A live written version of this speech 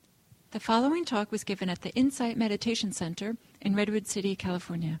The following talk was given at the Insight Meditation Center in Redwood City,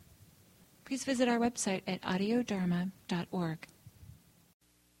 California. Please visit our website at audiodharma.org.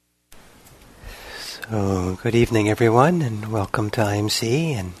 So, good evening, everyone, and welcome to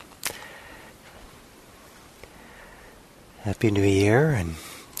IMC, and Happy New Year, and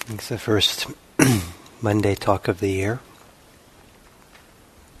it's the first Monday talk of the year.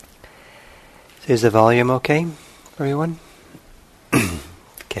 So is the volume okay for everyone?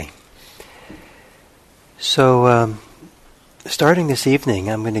 Okay. So, starting this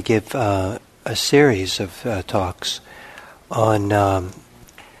evening, I'm going to give a series of talks on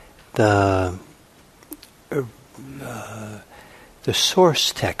the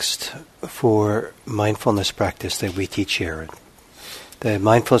source text for mindfulness practice that we teach here. The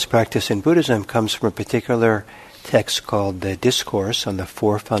mindfulness practice in Buddhism comes from a particular text called the Discourse on the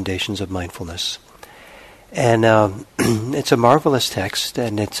Four Foundations of Mindfulness. And it's a marvelous text,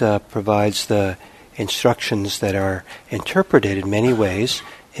 and it provides the instructions that are interpreted in many ways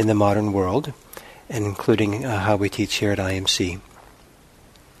in the modern world, and including how we teach here at IMC.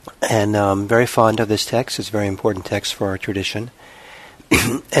 And I'm very fond of this text. It's a very important text for our tradition.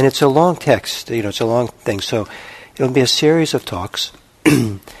 And it's a long text, it's a long thing. So it'll be a series of talks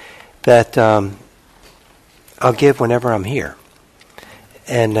that I'll give whenever I'm here,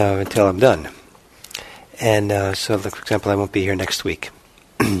 and until I'm done. And so, for example, I won't be here next week.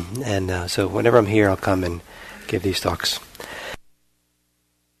 And so whenever I'm here, I'll come and give these talks.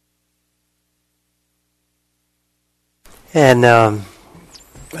 And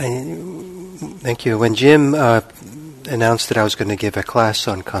thank you. When Jim announced that I was going to give a class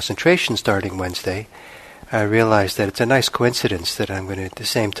on concentration starting Wednesday, I realized that it's a nice coincidence that I'm going to, at the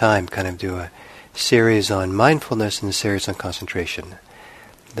same time, kind of do a series on mindfulness and a series on concentration.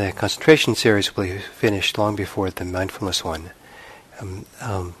 The concentration series will be finished long before the mindfulness one.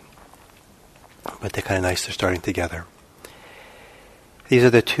 But they're kind of nice, they're starting together. These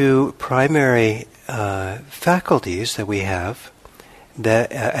are the two primary faculties that we have, the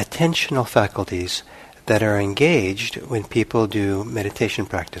attentional faculties that are engaged when people do meditation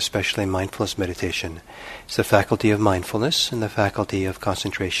practice, especially mindfulness meditation. It's the faculty of mindfulness and the faculty of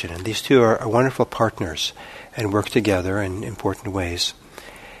concentration. And these two are wonderful partners and work together in important ways.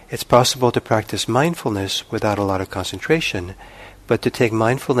 It's possible to practice mindfulness without a lot of concentration, but to take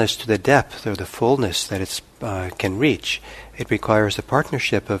mindfulness to the depth or the fullness that it can reach, it requires the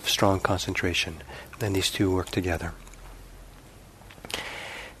partnership of strong concentration. And these two work together.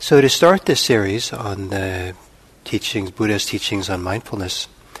 So to start this series on the teachings, Buddha's teachings on mindfulness,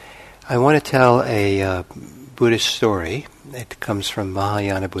 I want to tell a Buddhist story. It comes from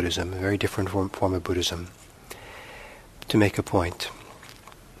Mahayana Buddhism, a very different form of Buddhism, to make a point.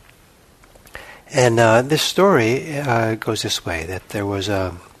 And this story goes this way, that there was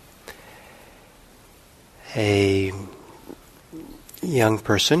a young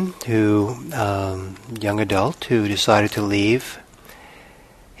person young adult who decided to leave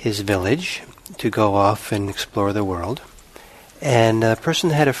his village to go off and explore the world. And the person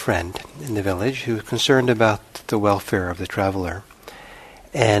had a friend in the village who was concerned about the welfare of the traveler.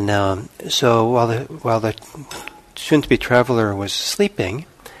 And so while the soon-to-be traveler was sleeping,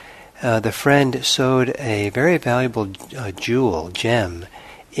 the friend sewed a very valuable gem,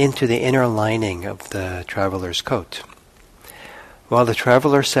 into the inner lining of the traveler's coat. While the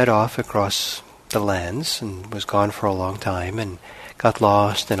traveler set off across the lands and was gone for a long time and got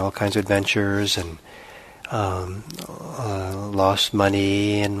lost in all kinds of adventures and lost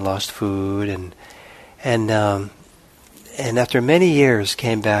money and lost food and after many years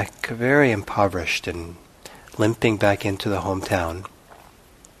came back very impoverished and limping back into the hometown.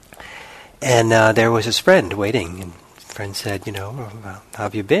 And there was his friend waiting, and his friend said, how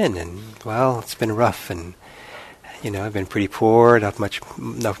have you been? And, well, it's been rough, and, I've been pretty poor, not much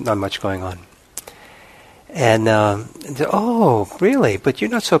going on. And, oh, really? But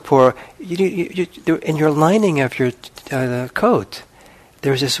you're not so poor. You, in your lining of your coat,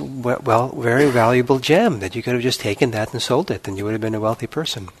 there's this, very valuable gem that you could have just taken that and sold it, and you would have been a wealthy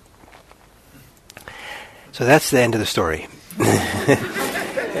person. So that's the end of the story.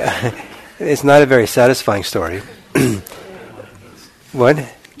 It's not a very satisfying story. What?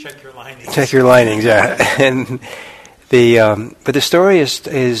 Check your linings. Check your linings, yeah. And but the story is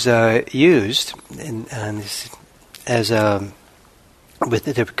used as to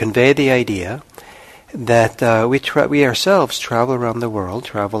convey the idea that we ourselves travel around the world,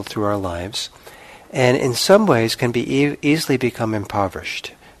 travel through our lives, and in some ways can be easily become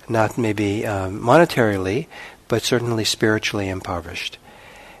impoverished. Not maybe monetarily, but certainly spiritually impoverished.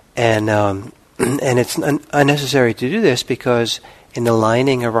 And it's unnecessary to do this because in the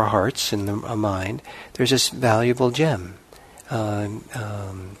lining of our hearts and the mind, there's this valuable gem,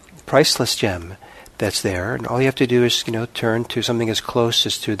 priceless gem that's there. And all you have to do is, turn to something as close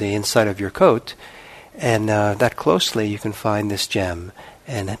as to the inside of your coat, and that closely you can find this gem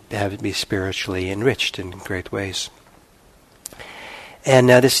and have it be spiritually enriched in great ways. And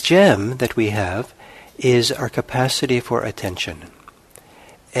now this gem that we have is our capacity for attention.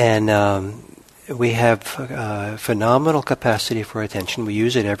 And we have phenomenal capacity for attention. We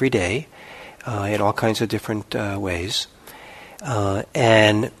use it every day in all kinds of different ways.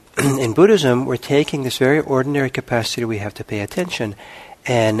 And in Buddhism, we're taking this very ordinary capacity we have to pay attention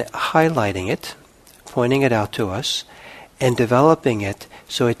and highlighting it, pointing it out to us, and developing it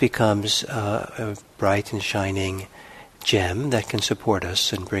so it becomes a bright and shining gem that can support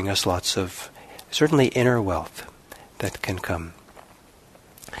us and bring us lots of, certainly, inner wealth that can come.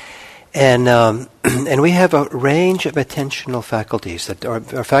 And and we have a range of attentional faculties that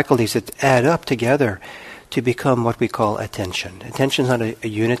are faculties that add up together to become what we call attention. Attention is not a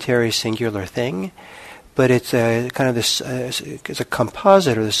unitary, singular thing, but it's a kind of this. It's a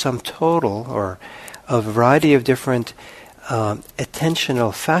composite or the sum total or a variety of different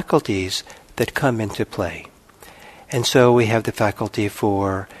attentional faculties that come into play. And so we have the faculty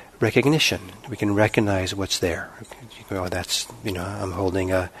for recognition. We can recognize what's there. That's I'm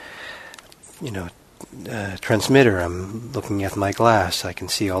holding a transmitter. I'm looking at my glass. I can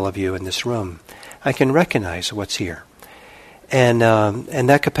see all of you in this room. I can recognize what's here. And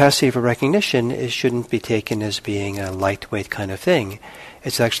that capacity for recognition shouldn't be taken as being a lightweight kind of thing.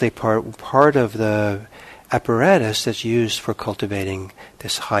 It's actually part of the apparatus that's used for cultivating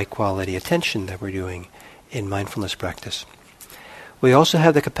this high quality attention that we're doing in mindfulness practice. We also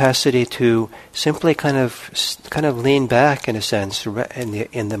have the capacity to simply kind of lean back in a sense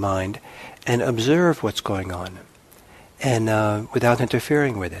in the mind and observe what's going on, and without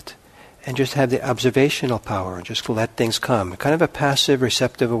interfering with it, and just have the observational power, just to let things come. Kind of a passive,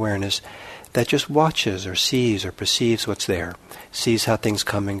 receptive awareness that just watches or sees or perceives what's there, sees how things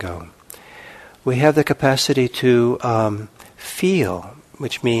come and go. We have the capacity to feel,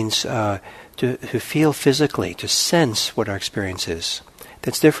 which means to feel physically, to sense what our experience is.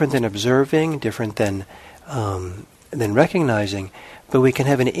 That's different than observing, different than recognizing, but we can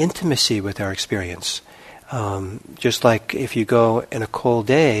have an intimacy with our experience. Just like if you go in a cold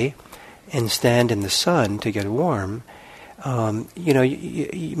day and stand in the sun to get warm, I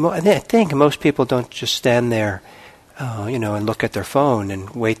think most people don't just stand there, and look at their phone and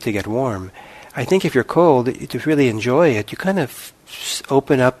wait to get warm. I think if you're cold, to really enjoy it, you kind of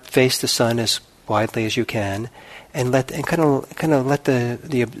open up, face the sun as widely as you can, and kind of let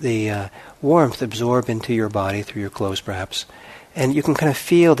the warmth absorb into your body through your clothes, perhaps, and you can kind of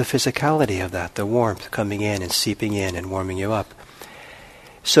feel the physicality of that, the warmth coming in and seeping in and warming you up.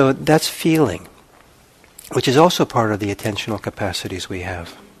 So that's feeling, which is also part of the attentional capacities we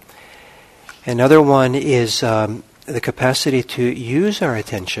have. Another one is the capacity to use our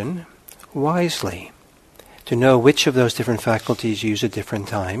attention wisely, to know which of those different faculties use at different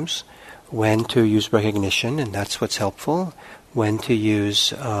times, when to use recognition, and that's what's helpful, when to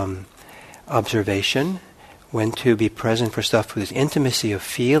use observation, when to be present for stuff with this intimacy of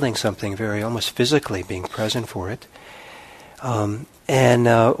feeling something very almost physically, being present for it, and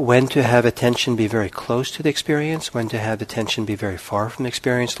when to have attention be very close to the experience, when to have attention be very far from the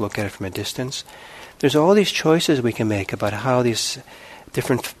experience, look at it from a distance. There's all these choices we can make about how these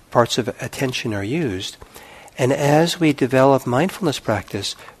different parts of attention are used. And as we develop mindfulness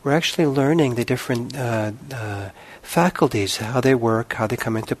practice, we're actually learning the different faculties, how they work, how they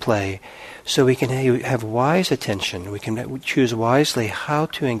come into play, so we can have wise attention. We can choose wisely how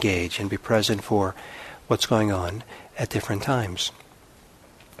to engage and be present for what's going on at different times.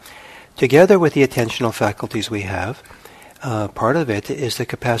 Together with the attentional faculties we have, part of it is the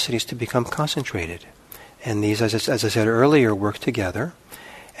capacities to become concentrated. And these, as I said earlier, work together.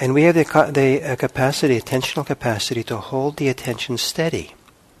 And we have the capacity, attentional capacity, to hold the attention steady,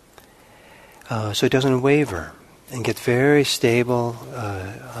 so it doesn't waver, and get very stable,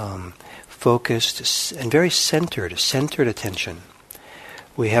 focused, and very centered attention.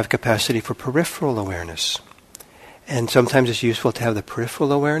 We have capacity for peripheral awareness. And sometimes it's useful to have the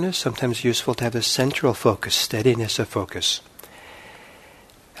peripheral awareness, sometimes it's useful to have the central focus, steadiness of focus.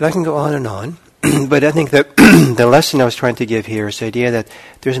 And I can go on and on. But I think that the lesson I was trying to give here is the idea that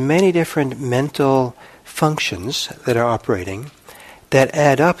there's many different mental functions that are operating that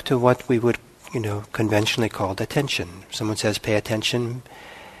add up to what we would, conventionally call attention. Someone says, "Pay attention."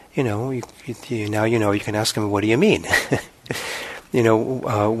 You can ask them, "What do you mean?"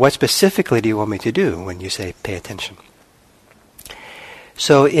 What specifically do you want me to do when you say "pay attention"?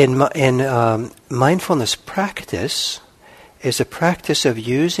 So in mindfulness practice is a practice of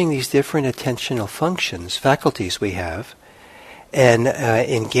using these different attentional functions, faculties we have, and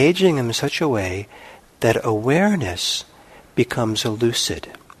engaging them in such a way that awareness becomes lucid,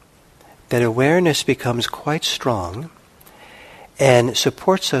 that awareness becomes quite strong and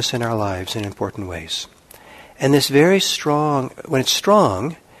supports us in our lives in important ways. And this very strong, when it's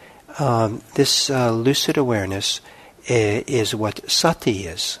strong, this lucid awareness is what sati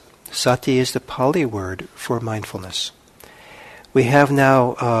is. Sati is the Pali word for mindfulness. We have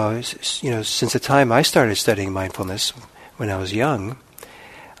now, since the time I started studying mindfulness when I was young,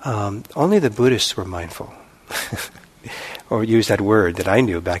 only the Buddhists were mindful, or used that word that I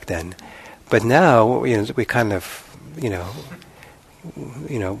knew back then. But now, we kind of,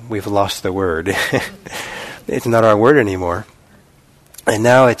 we've lost the word. It's not our word anymore. And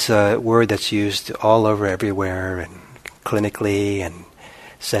now it's a word that's used all over everywhere, and clinically, and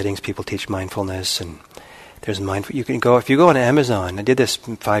settings people teach mindfulness, and there's mindful. You can go, if you go on Amazon, I did this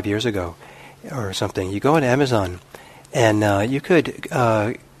 5 years ago or something, you go on Amazon and you could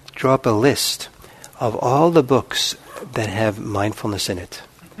draw up a list of all the books that have mindfulness in it.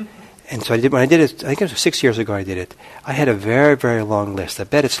 And so when I did it, I think it was 6 years ago I did it, I had a very, very long list. I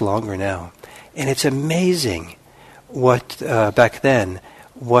bet it's longer now. And it's amazing what, back then,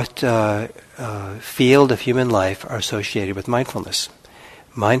 what field of human life are associated with mindfulness.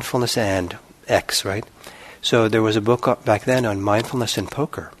 Mindfulness and X, right? So there was a book back then on mindfulness and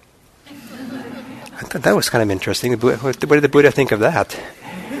poker. I thought that was kind of interesting. What did the Buddha think of that?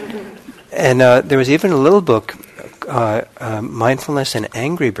 And there was even a little book, Mindfulness and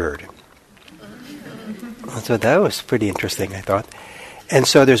Angry Bird. So that was pretty interesting, I thought. And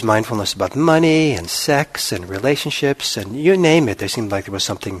so there's mindfulness about money and sex and relationships and you name it. There seemed like there was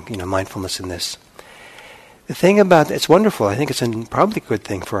something, mindfulness in this. The thing about it's wonderful. I think it's probably a good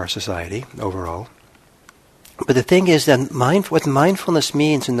thing for our society overall. But the thing is that what mindfulness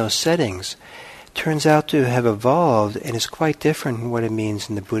means in those settings turns out to have evolved and is quite different from what it means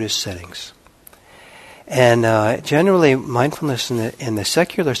in the Buddhist settings. And generally, mindfulness in the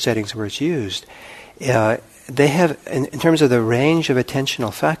secular settings where it's used, they have, in terms of the range of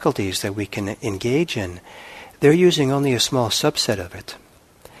attentional faculties that we can engage in, they're using only a small subset of it.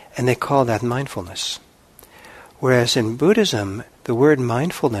 And they call that mindfulness. Whereas in Buddhism, the word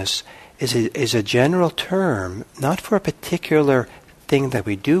mindfulness is a general term, not for a particular thing that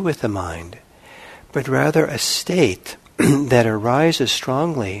we do with the mind, but rather a state that arises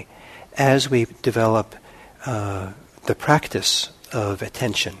strongly as we develop the practice of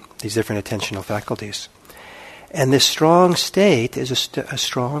attention, these different attentional faculties. And this strong state is a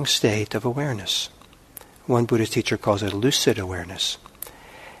strong state of awareness. One Buddhist teacher calls it lucid awareness.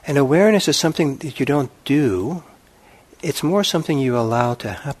 And awareness is something that you don't do. It's more something you allow to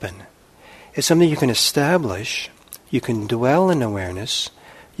happen. It's something you can establish. You can dwell in awareness.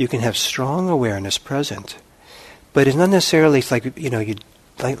 You can have strong awareness present. But it's not necessarily it's like,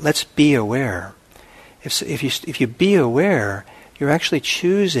 let's be aware. If you be aware, you're actually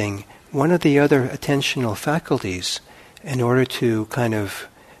choosing one of the other attentional faculties in order to kind of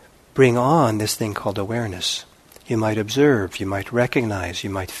bring on this thing called awareness. You might observe, you might recognize, you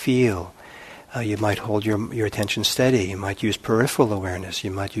might feel, you might hold your attention steady, you might use peripheral awareness,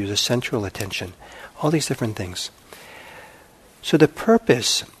 you might use a central attention, all these different things. So the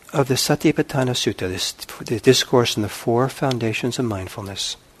purpose of the Satipatthana Sutta, the discourse on the 4 foundations of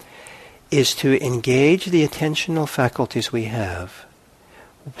mindfulness, is to engage the attentional faculties we have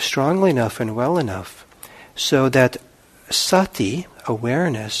strongly enough and well enough so that sati,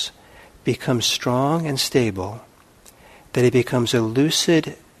 awareness, becomes strong and stable, that it becomes a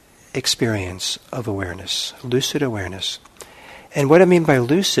lucid experience of awareness, lucid awareness. And what I mean by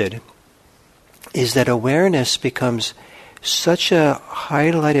lucid is that awareness becomes such a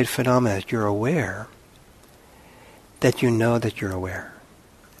highlighted phenomenon that you're aware that you know that you're aware.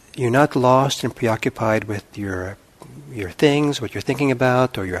 You're not lost and preoccupied with your things, what you're thinking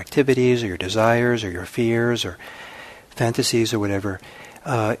about, or your activities, or your desires, or your fears, or fantasies, or whatever.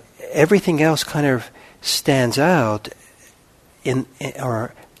 Everything else kind of stands out,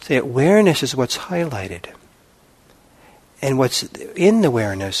 or say awareness is what's highlighted. And what's in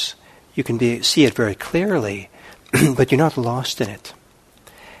awareness, you can see it very clearly, but you're not lost in it.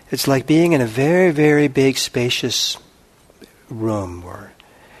 It's like being in a very, very big, spacious room, or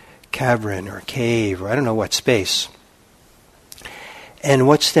cavern, or cave, or I don't know what space. And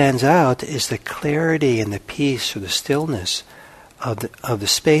what stands out is the clarity and the peace or the stillness of the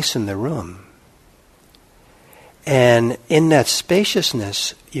space in the room. And in that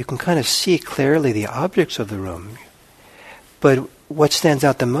spaciousness, you can kind of see clearly the objects of the room. But what stands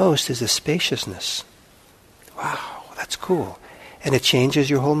out the most is the spaciousness. Wow, that's cool. And it changes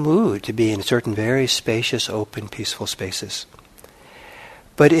your whole mood to be in certain very spacious, open, peaceful spaces.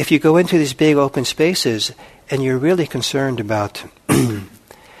 But if you go into these big open spaces and you're really concerned about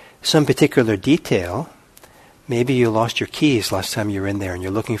some particular detail, maybe you lost your keys last time you were in there and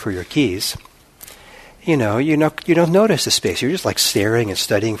you're looking for your keys, you don't notice the space. You're just like staring and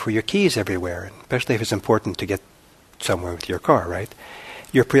studying for your keys everywhere, especially if it's important to get somewhere with your car, right?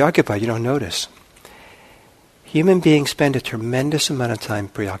 You're preoccupied, you don't notice. Human beings spend a tremendous amount of time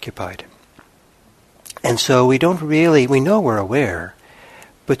preoccupied. And so we know we're aware,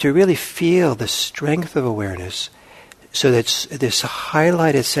 but to really feel the strength of awareness, so that this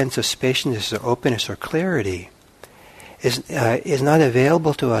highlighted sense of spaciousness or openness or clarity is not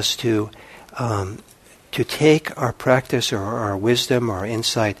available to us to take our practice or our wisdom or our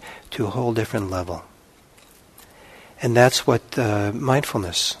insight to a whole different level. And that's what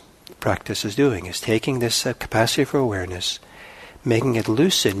mindfulness practice is doing, is taking this capacity for awareness, making it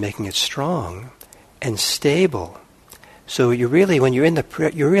lucid, making it strong and stable. So you're really in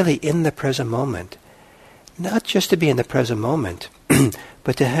the present moment, not just to be in the present moment,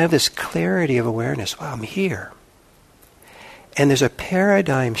 but to have this clarity of awareness. Wow, I'm here. And there's a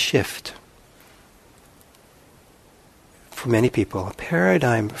paradigm shift for many people, a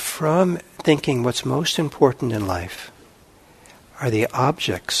paradigm from thinking what's most important in life are the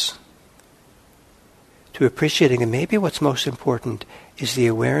objects, to appreciating that maybe what's most important is the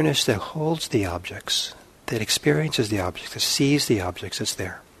awareness that holds the objects, that experiences the objects, that sees the objects that's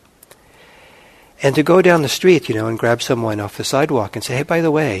there. And to go down the street, and grab someone off the sidewalk and say, hey, by the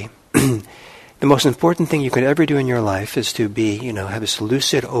way, the most important thing you could ever do in your life is to be, have this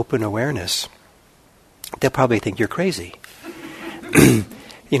lucid, open awareness. They'll probably think you're crazy.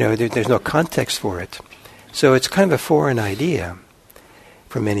 There's no context for it. So it's kind of a foreign idea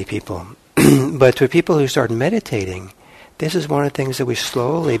for many people. But for people who start meditating, this is one of the things that we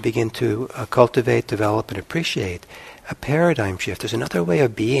slowly begin to cultivate, develop, and appreciate. A paradigm shift. There's another way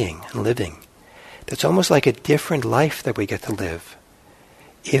of being and living. That's almost like a different life that we get to live,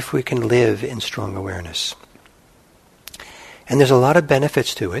 if we can live in strong awareness. And there's a lot of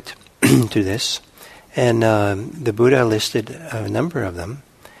benefits to it, to this. And the Buddha listed a number of them.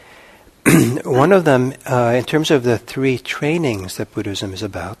 One of them, in terms of the three trainings that Buddhism is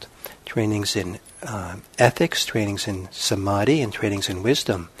about, trainings in ethics, trainings in samadhi, and trainings in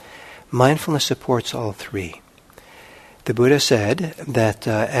wisdom, mindfulness supports all three. The Buddha said that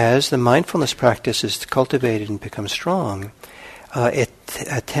as the mindfulness practice is cultivated and becomes strong, it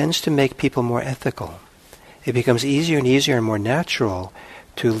tends to make people more ethical. It becomes easier and easier and more natural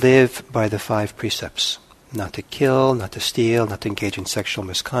to live by the 5 precepts. Not to kill, not to steal, not to engage in sexual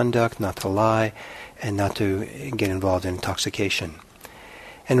misconduct, not to lie, and not to get involved in intoxication.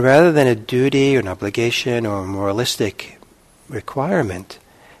 And rather than a duty or an obligation or a moralistic requirement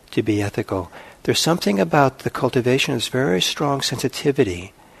to be ethical, there's something about the cultivation of this very strong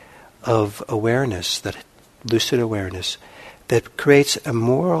sensitivity of awareness, that lucid awareness, that creates a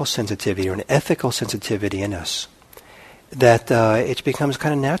moral sensitivity or an ethical sensitivity in us. That it becomes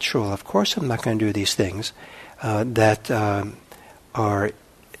kind of natural. Of course I'm not going to do these things that are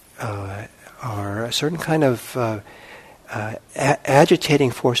a certain kind of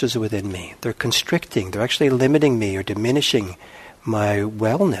agitating forces within me. They're constricting. They're actually limiting me or diminishing my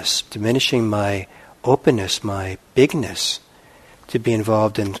wellness, diminishing my openness, my bigness to be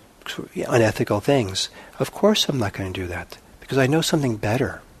involved in unethical things. Of course I'm not going to do that because I know something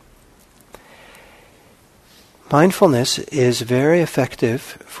better. Mindfulness is very effective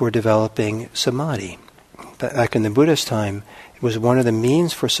for developing samadhi. Back in the Buddha's time, it was one of the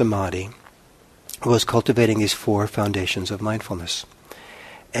means for samadhi was cultivating these 4 foundations of mindfulness.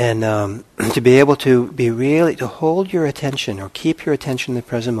 And to be able to to hold your attention or keep your attention in the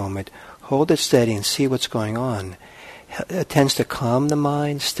present moment, hold it steady and see what's going on. It tends to calm the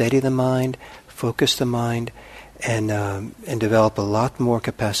mind, steady the mind, focus the mind, and develop a lot more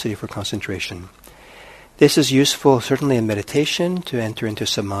capacity for concentration. This is useful certainly in meditation to enter into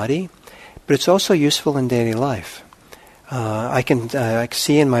samadhi, but it's also useful in daily life. I can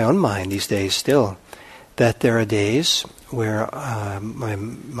see in my own mind these days still that there are days where I'm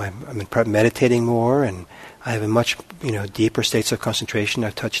meditating more and I have a much deeper states of concentration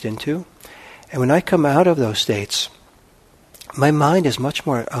I've touched into. And when I come out of those states, my mind is much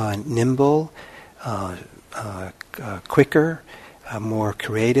more nimble, quicker, more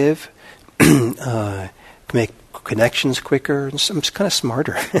creative, make connections quicker, and I'm kind of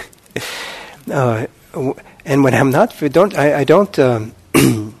smarter. And when I'm not, I don't.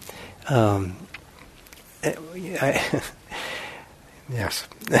 Yes.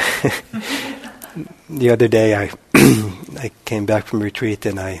 The other day I came back from retreat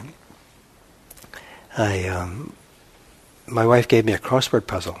and my wife gave me a crossword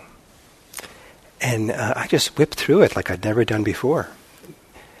puzzle. And I just whipped through it like I'd never done before.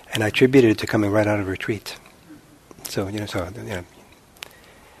 And I attributed it to coming right out of retreat. So, I don't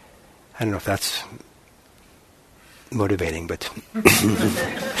know if that's motivating, but...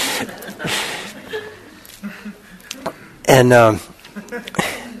 And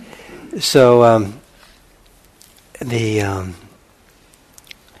so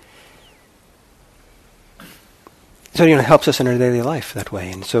it helps us in our daily life that way.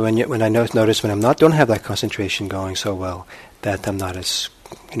 And so when I notice when don't have that concentration going so well, that I'm not as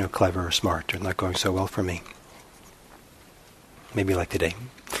clever or smart, or not going so well for me. Maybe like today.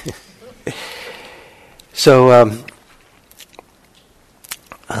 So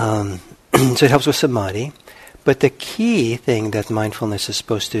it helps with samadhi. But the key thing that mindfulness is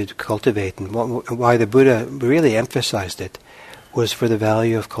supposed to cultivate, and why the Buddha really emphasized it, was for the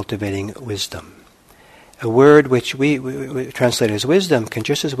value of cultivating wisdom. A word which we translate as wisdom can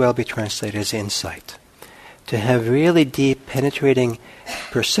just as well be translated as insight. To have really deep, penetrating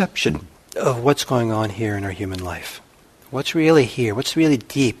perception of what's going on here in our human life. What's really here? What's really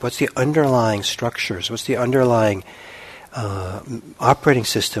deep? What's the underlying structures? What's the underlying operating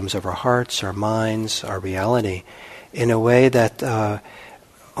systems of our hearts, our minds, our reality, in a way that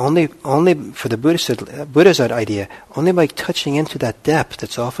only for the Buddha's idea, only by touching into that depth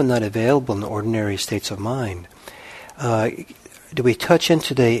that's often not available in ordinary states of mind, do we touch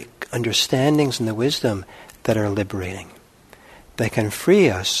into the understandings and the wisdom that are liberating, that can free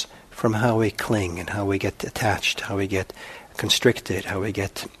us from how we cling and how we get attached, how we get constricted, how we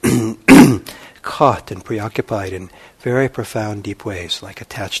get caught and preoccupied in very profound, deep ways, like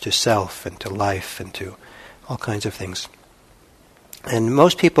attached to self and to life and to all kinds of things. And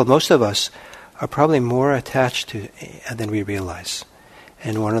most of us, are probably more attached to than we realize.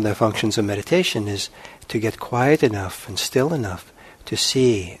 And one of the functions of meditation is to get quiet enough and still enough to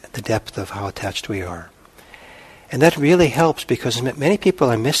see the depth of how attached we are. And that really helps, because many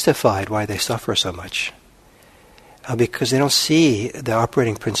people are mystified why they suffer so much. Because they don't see the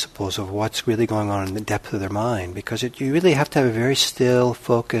operating principles of what's really going on in the depth of their mind. Because you really have to have a very still,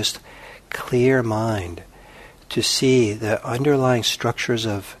 focused, clear mind to see the underlying structures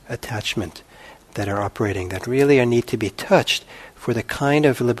of attachment that are operating, that really need to be touched for the kind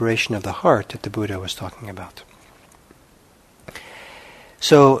of liberation of the heart that the Buddha was talking about.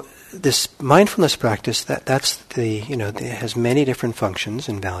 So this mindfulness practice, it has many different functions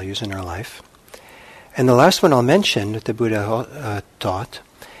and values in our life. And the last one I'll mention that the Buddha taught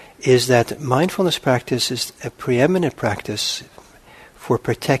is that mindfulness practice is a preeminent practice for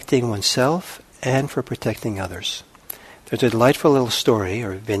protecting oneself and for protecting others. There's a delightful little story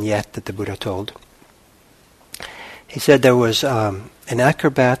or vignette that the Buddha told. He said there was an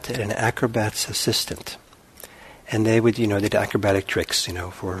acrobat and an acrobat's assistant. And they would, did acrobatic tricks,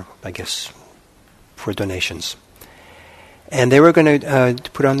 for donations. And they were going to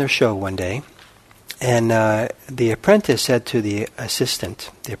put on their show one day. And the apprentice said to the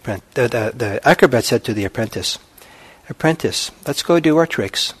assistant, the acrobat said to the apprentice, "Apprentice, let's go do our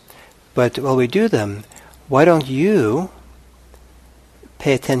tricks. But while we do them, why don't you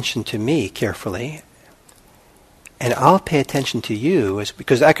pay attention to me carefully, and I'll pay attention to you,"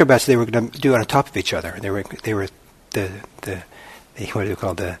 because acrobats, they were going to do it on top of each other. They were the what do you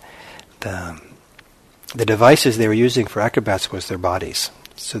call the devices they were using for acrobats was their bodies.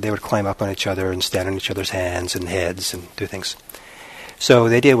 So they would climb up on each other and stand on each other's hands and heads and do things. So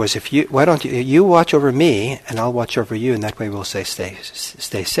the idea was, why don't you watch over me and I'll watch over you, and that way we'll stay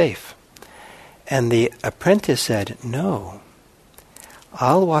safe. And the apprentice said, "No,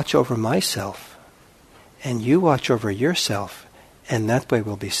 I'll watch over myself and you watch over yourself, and that way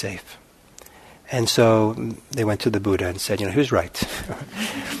we'll be safe." And so they went to the Buddha and said, "Who's right?"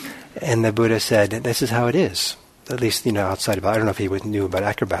 And the Buddha said, "This is how it is." At least, outside of, I don't know if he knew about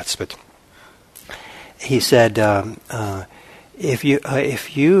acrobats, but he said, if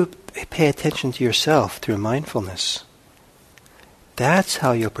you pay attention to yourself through mindfulness, that's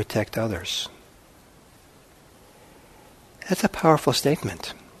how you'll protect others. That's a powerful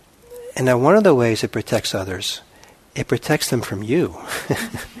statement. And now one of the ways it protects others, it protects them from you,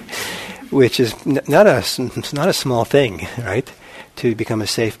 which is not a small thing, right? To become a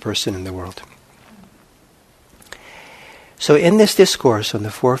safe person in the world. So in this discourse on the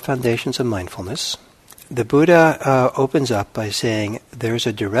 4 foundations of mindfulness, the Buddha opens up by saying there's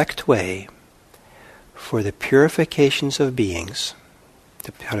a direct way for the purifications of beings,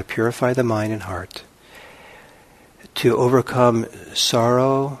 how to purify the mind and heart, to overcome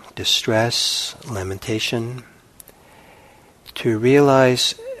sorrow, distress, lamentation, to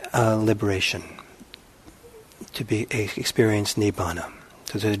realize liberation, to experience nibbana.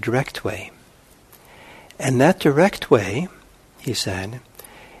 So there's a direct way. And that direct way, he said,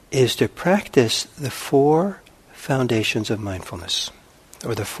 is to practice the 4 foundations of mindfulness,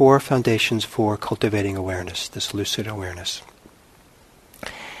 or the 4 foundations for cultivating awareness, this lucid awareness.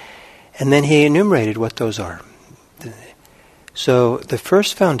 And then he enumerated what those are. So the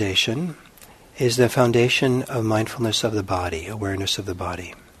first foundation is the foundation of mindfulness of the body, awareness of the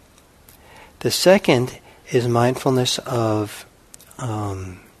body. The second is mindfulness of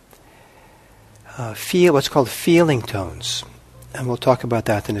what's called feeling tones. And we'll talk about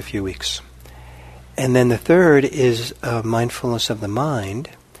that in a few weeks. And then the third is mindfulness of the mind.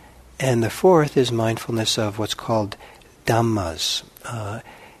 And the fourth is mindfulness of what's called dhammas.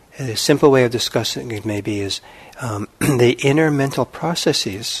 A simple way of discussing it maybe is the inner mental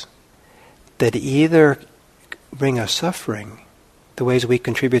processes that either bring us suffering, the ways we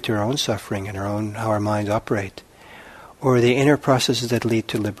contribute to our own suffering and how our minds operate, or the inner processes that lead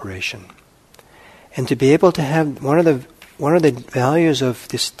to liberation. And to be able to have one of the values of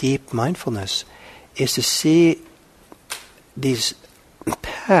this deep mindfulness is to see these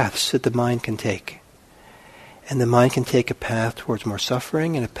paths that the mind can take. And the mind can take a path towards more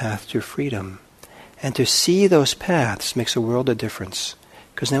suffering and a path to freedom. And to see those paths makes a world of difference.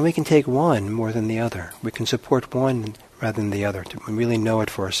 Because then we can take one more than the other. We can support one rather than the other. To really know it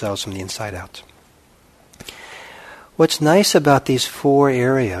for ourselves from the inside out. What's nice about these 4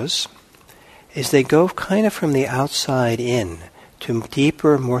 areas is they go kind of from the outside in to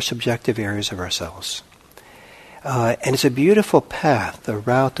deeper, more subjective areas of ourselves. And it's a beautiful path, the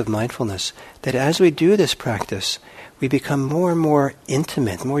route of mindfulness, that as we do this practice, we become more and more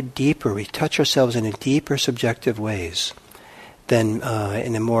intimate, more deeper. We touch ourselves in a deeper subjective ways than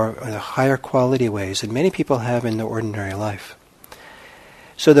in a higher quality ways than many people have in their ordinary life.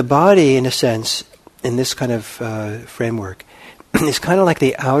 So the body, in a sense, in this kind of framework, is kind of like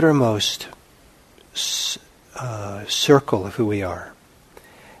the outermost circle of who we are.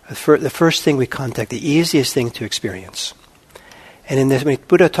 The first thing we contact, the easiest thing to experience. And in this, when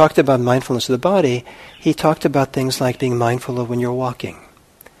Buddha talked about mindfulness of the body, he talked about things like being mindful of when you're walking.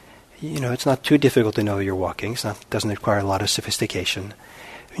 It's not too difficult to know you're walking. It doesn't require a lot of sophistication.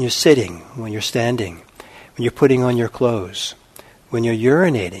 When you're sitting, when you're standing, when you're putting on your clothes, when you're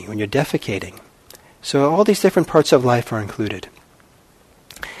urinating, when you're defecating. So all these different parts of life are included.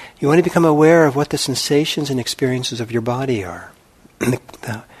 You want to become aware of what the sensations and experiences of your body are.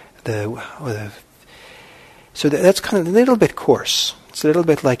 So that's kind of a little bit coarse. It's a little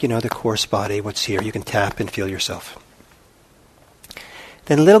bit like, the coarse body, what's here. You can tap and feel yourself.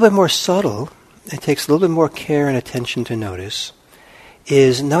 Then a little bit more subtle, it takes a little bit more care and attention to notice,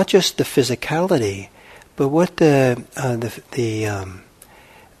 is not just the physicality, but what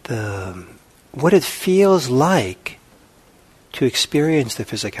what it feels like to experience the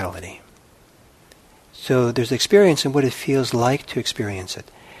physicality. So there's experience and what it feels like to experience it.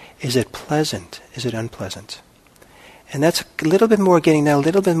 Is it pleasant? Is it unpleasant? And that's a little bit more getting down, a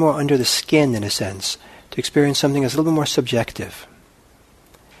little bit more under the skin in a sense, to experience something that's a little bit more subjective.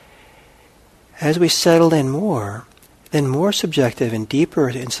 As we settle in more, then more subjective and deeper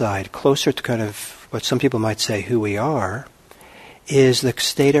inside, closer to kind of what some people might say who we are, is the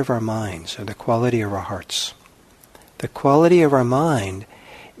state of our minds, or the quality of our hearts. The quality of our mind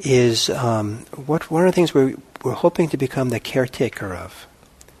is one of the things we're hoping to become the caretaker of.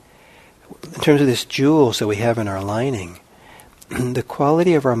 In terms of this jewels that we have in our lining, the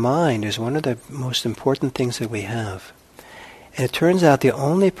quality of our mind is one of the most important things that we have. And it turns out the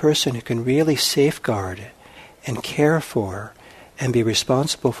only person who can really safeguard and care for and be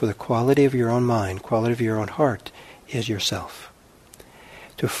responsible for the quality of your own mind, quality of your own heart, is yourself.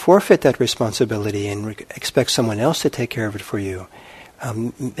 To forfeit that responsibility and expect someone else to take care of it for you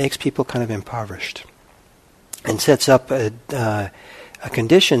makes people kind of impoverished and sets up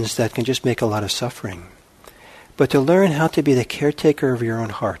conditions that can just make a lot of suffering. But to learn how to be the caretaker of your own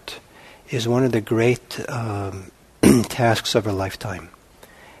heart is one of the great tasks of a lifetime.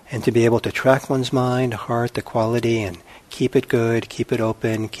 And to be able to track one's mind, heart, the quality, and keep it good, keep it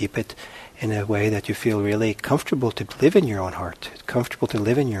open, keep it in a way that you feel really comfortable to live in your own heart, comfortable to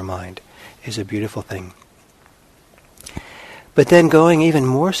live in your mind, is a beautiful thing. But then going even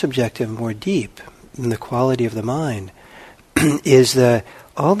more subjective, more deep in the quality of the mind, is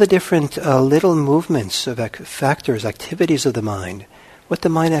all the different little movements of factors, activities of the mind, what the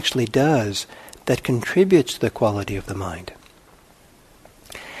mind actually does that contributes to the quality of the mind.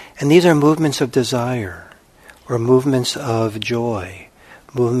 And these are movements of desire, or movements of joy,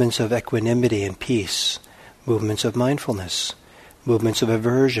 movements of equanimity and peace, movements of mindfulness, movements of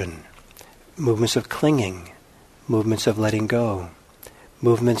aversion, movements of clinging, movements of letting go,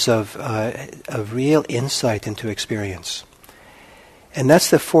 movements of real insight into experience. And that's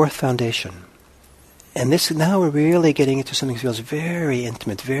the fourth foundation. And this, now we're really getting into something that feels very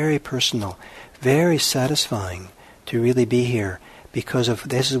intimate, very personal, very satisfying to really be here, because of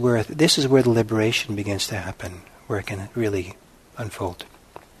this is where the liberation begins to happen, where it can really unfold.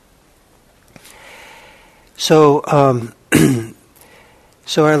 So,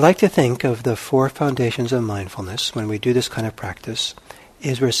 so I like to think of the four foundations of mindfulness when we do this kind of practice,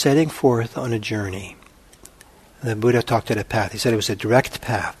 is we're setting forth on a journey. The Buddha talked about a path. He said it was a direct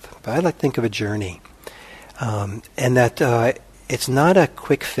path, but I like to think of a journey. And that it's not a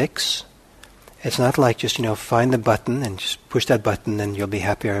quick fix. It's not like just, find the button and just push that button and you'll be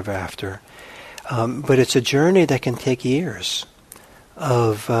happy ever after. But it's a journey that can take years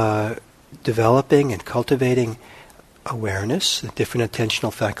of developing and cultivating awareness, the different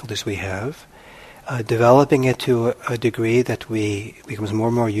attentional faculties we have, developing it to a degree that becomes more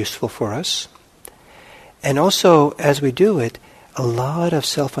and more useful for us. And also, as we do it, a lot of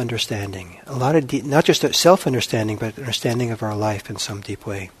self-understanding, a lot of not just self-understanding, but understanding of our life in some deep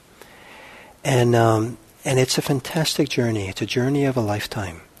way. And it's a fantastic journey. It's a journey of a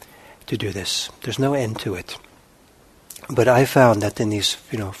lifetime to do this. There's no end to it. But I found that in these,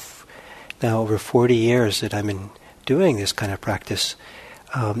 now over 40 years that I'm in doing this kind of practice,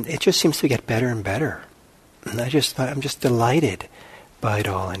 it just seems to get better and better. And I'm just delighted by it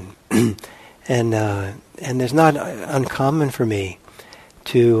all. And it's not uncommon for me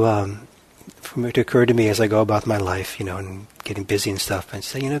to occur to me as I go about my life, and getting busy and stuff, and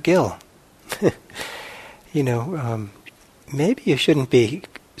say, Gil, maybe you shouldn't be,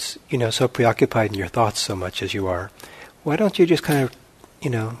 so preoccupied in your thoughts so much as you are. Why don't you just kind of,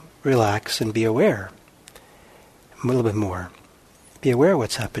 relax and be aware a little bit more? Be aware of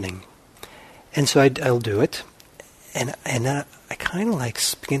what's happening. And so I'll do it, and I kind of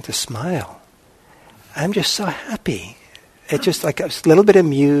begin to smile. I'm just so happy. It's just like a little bit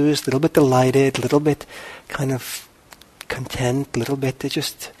amused, a little bit delighted, a little bit kind of content, a little bit. It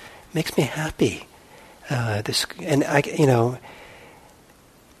just makes me happy. And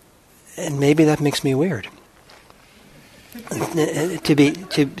maybe that makes me weird.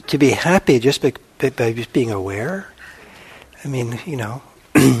 To be happy just by just being aware. I mean,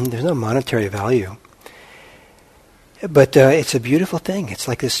 there's no monetary value. But it's a beautiful thing. It's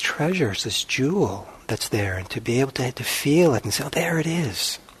like this treasure, it's this jewel that's there, and to be able to feel it and say, oh, there it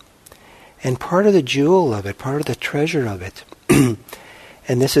is. And part of the jewel of it, part of the treasure of it,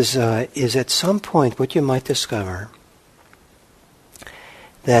 and this is at some point what you might discover,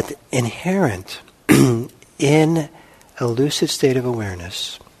 that inherent in a lucid state of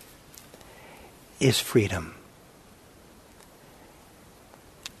awareness is freedom.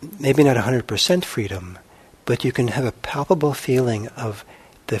 Maybe not 100% freedom, but you can have a palpable feeling of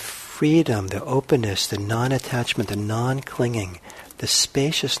the freedom, the openness, the non-attachment, the non-clinging, the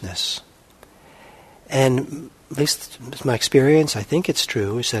spaciousness. And at least my experience, I think it's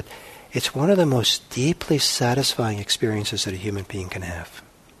true, is that it's one of the most deeply satisfying experiences that a human being can have.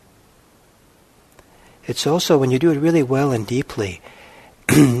 It's also, when you do it really well and deeply,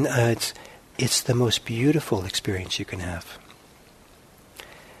 it's the most beautiful experience you can have.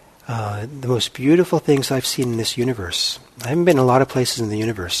 The most beautiful things I've seen in this universe. I haven't been in a lot of places in the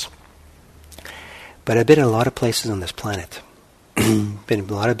universe, but I've been in a lot of places on this planet. Been in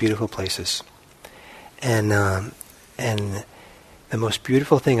a lot of beautiful places. And the most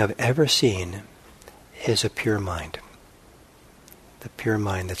beautiful thing I've ever seen is a pure mind. The pure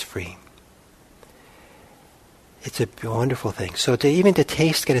mind that's free. It's a wonderful thing. So get a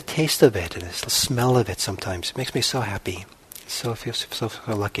taste of it, and the smell of it sometimes, it makes me so happy. So I feel so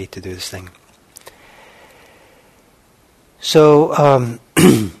lucky to do this thing. So,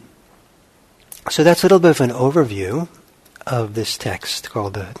 so that's a little bit of an overview of this text,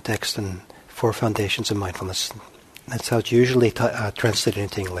 called the Text and Four Foundations of Mindfulness. That's how it's usually translated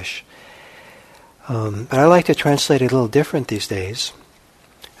into English. But I like to translate it a little different these days.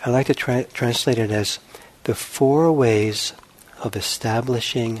 I like to translate it as the 4 ways of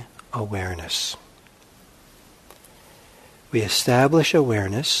establishing awareness. We establish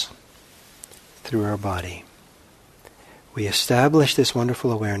awareness through our body. We establish this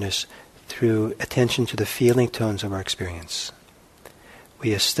wonderful awareness through attention to the feeling tones of our experience.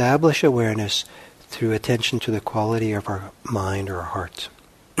 We establish awareness through attention to the quality of our mind or our heart.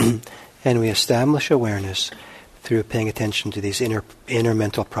 And we establish awareness through paying attention to these inner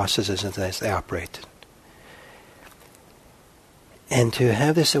mental processes as they operate. And to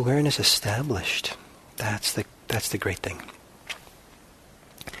have this awareness established, that's the great thing.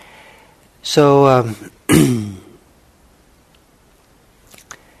 So,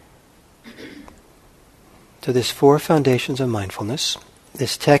 so there's 4 foundations of mindfulness.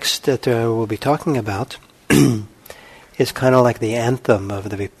 This text that we'll be talking about is kind of like the anthem of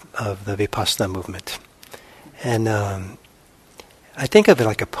the Vipassana movement. And I think of it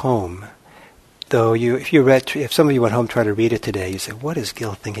like a poem. Though if some of you went home try to read it today, you say, "What is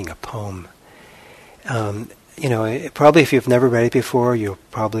Gil thinking? A poem?" Probably if you've never read it before, you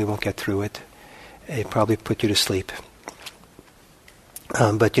probably won't get through it. It probably put you to sleep.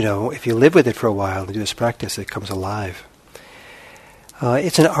 But if you live with it for a while and do this practice, it comes alive.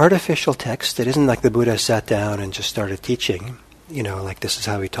 It's an artificial text. It isn't like the Buddha sat down and just started teaching, like this is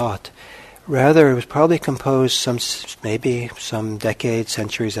how he taught. Rather, it was probably composed maybe some decades,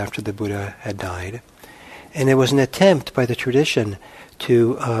 centuries after the Buddha had died. And it was an attempt by the tradition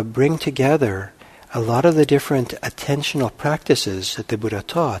to bring together a lot of the different attentional practices that the Buddha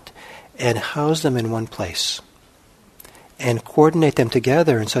taught and house them in one place. And coordinate them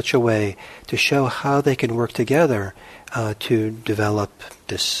together in such a way to show how they can work together to develop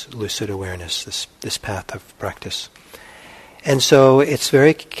this lucid awareness, this path of practice. And so it's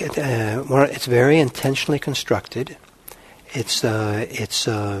very intentionally constructed. It's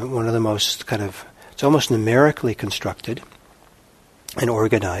one of the most it's almost numerically constructed and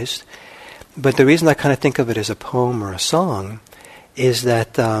organized. But the reason I kind of think of it as a poem or a song is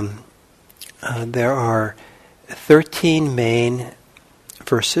that there are 13 main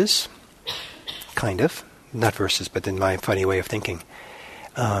verses, not verses, but in my funny way of thinking.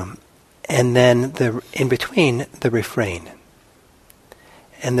 And then in between, the refrain.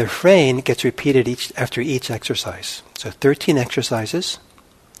 And the refrain gets repeated after each exercise. So 13 exercises.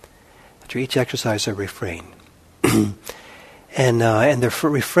 After each exercise, a refrain. and the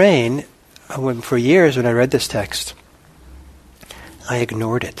refrain, for years when I read this text, I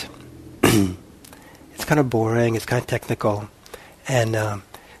ignored it. It's kind of boring. It's kind of technical, but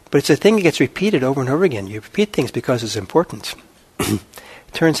it's a thing that gets repeated over and over again. You repeat things because it's important.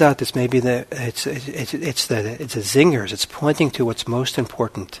 Turns out this may be it's the zingers. It's pointing to what's most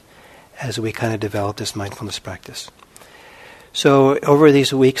important as we kind of develop this mindfulness practice. So over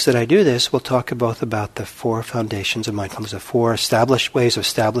these weeks that I do this, we'll talk both about the 4 foundations of mindfulness, the 4 established ways of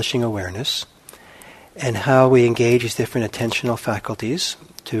establishing awareness, and how we engage these different attentional faculties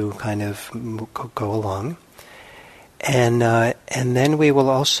to kind of go along. And then we will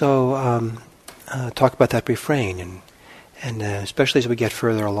also talk about that refrain, and especially as we get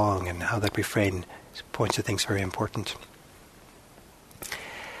further along, and how that refrain points to things very important.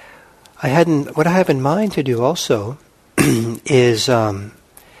 What I have in mind to do also is the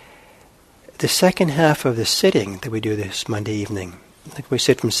second half of the sitting that we do this Monday evening. Like we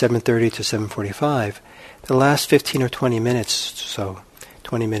sit from 7:30 to 7:45. The last 15 or 20 minutes,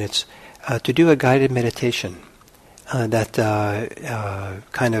 to do a guided meditation that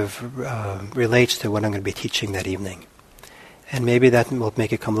kind of relates to what I'm going to be teaching that evening. And maybe that will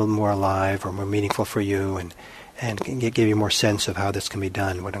make it come a little more alive or more meaningful for you, and give you more sense of how this can be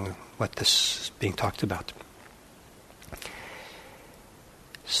done, what this is being talked about.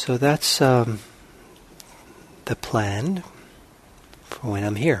 So that's the plan for when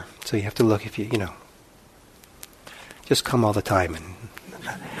I'm here. So you have to look, if you just come all the time, and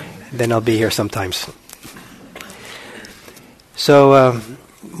then I'll be here sometimes. So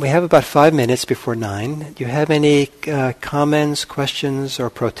we have about 5 minutes before 9. Do you have any comments, questions, or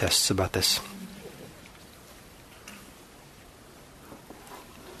protests about this?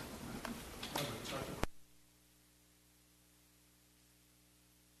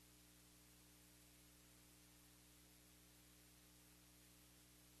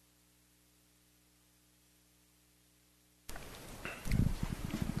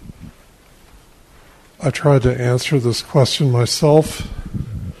 I tried to answer this question myself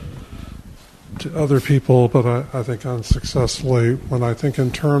to other people, but I think unsuccessfully. When I think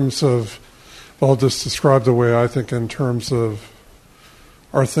in terms of, I'll just describe the way I think in terms of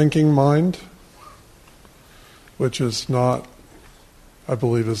our thinking mind, which is not, I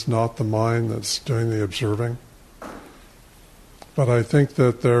believe, is not the mind that's doing the observing. But I think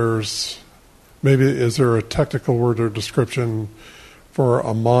that is there a technical word or description for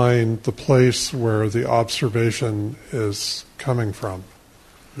a mind, the place where the observation is coming from?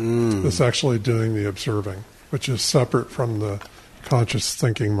 That's actually doing the observing, which is separate from the conscious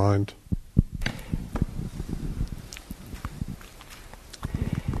thinking mind.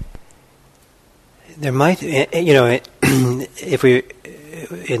 There might, if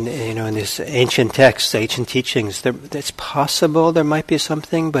in these ancient texts, ancient teachings, it's possible there might be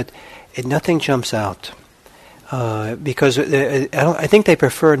something, but nothing jumps out. Because I think they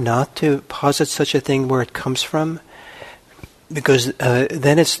prefer not to posit such a thing where it comes from, because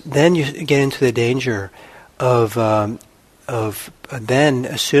then you get into the danger of then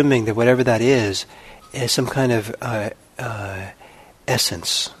assuming that whatever that is some kind of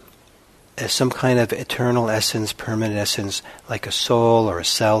essence, as some kind of eternal essence, permanent essence, like a soul or a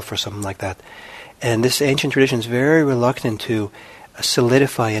self or something like that. And this ancient tradition is very reluctant to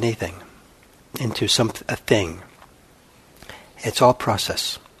solidify anything into a thing. It's all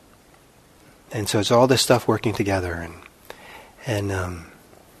process, and so it's all this stuff working together, and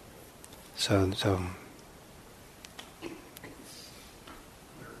so.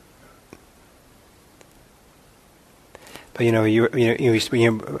 But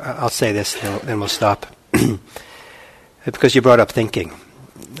I'll say this, then we'll stop, because you brought up thinking,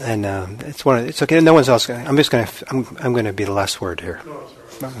 and it's okay. No one's else. I'm going to be the last word here.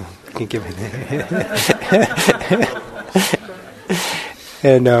 You can give me.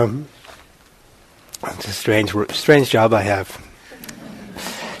 And it's a strange job I have.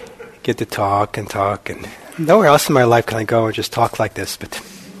 Get to talk, and nowhere else in my life can I go and just talk like this. But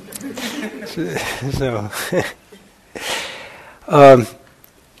so.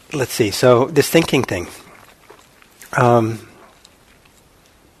 Let's see. So this thinking thing.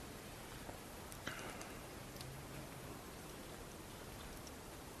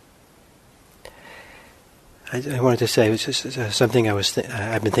 I wanted to say, it's just something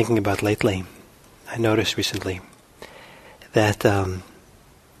I've been thinking about lately. I noticed recently that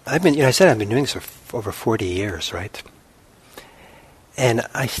I've been doing this for over 40 years, right? And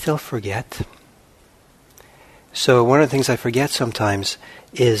I still forget. So one of the things I forget sometimes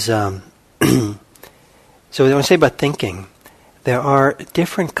is, so when I say about thinking, there are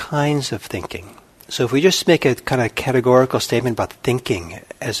different kinds of thinking. So if we just make a kind of categorical statement about thinking,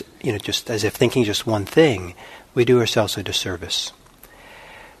 as just as if thinking is just one thing, we do ourselves a disservice.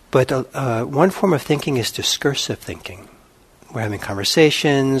 But one form of thinking is discursive thinking. We're having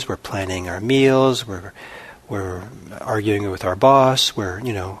conversations, we're planning our meals, we're arguing with our boss, we're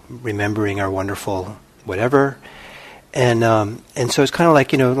remembering our wonderful whatever, and so it's kind of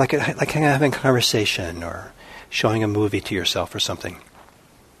like like having a conversation or showing a movie to yourself or something.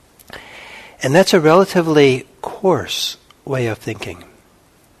 And that's a relatively coarse way of thinking,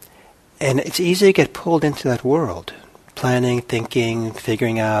 and it's easy to get pulled into that world, planning, thinking,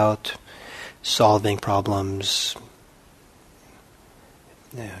 figuring out, solving problems,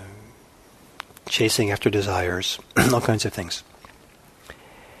 chasing after desires, all kinds of things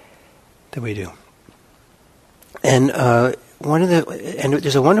that we do. And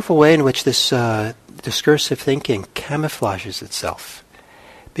there's a wonderful way in which this discursive thinking camouflages itself,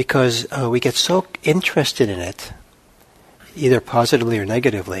 because we get so interested in it, either positively or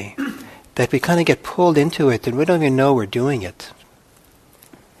negatively, that we kind of get pulled into it and we don't even know we're doing it.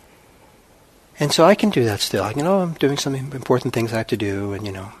 And so I can do that still. I'm doing some important things I have to do, and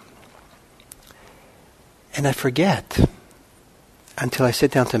and I forget until I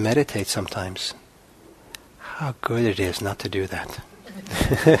sit down to meditate sometimes how good it is not to do that.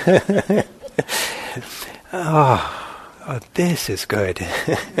 oh, this is good.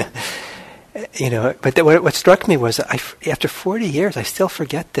 But what struck me was after 40 years, I still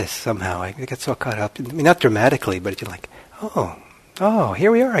forget this somehow. I get so caught up. Not dramatically, but you're like, oh,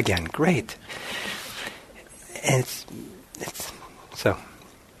 here we are again. Great. And it's so.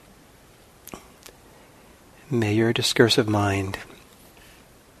 May your discursive mind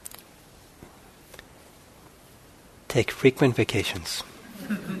take frequent vacations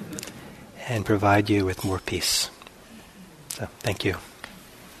and provide you with more peace. So, thank you.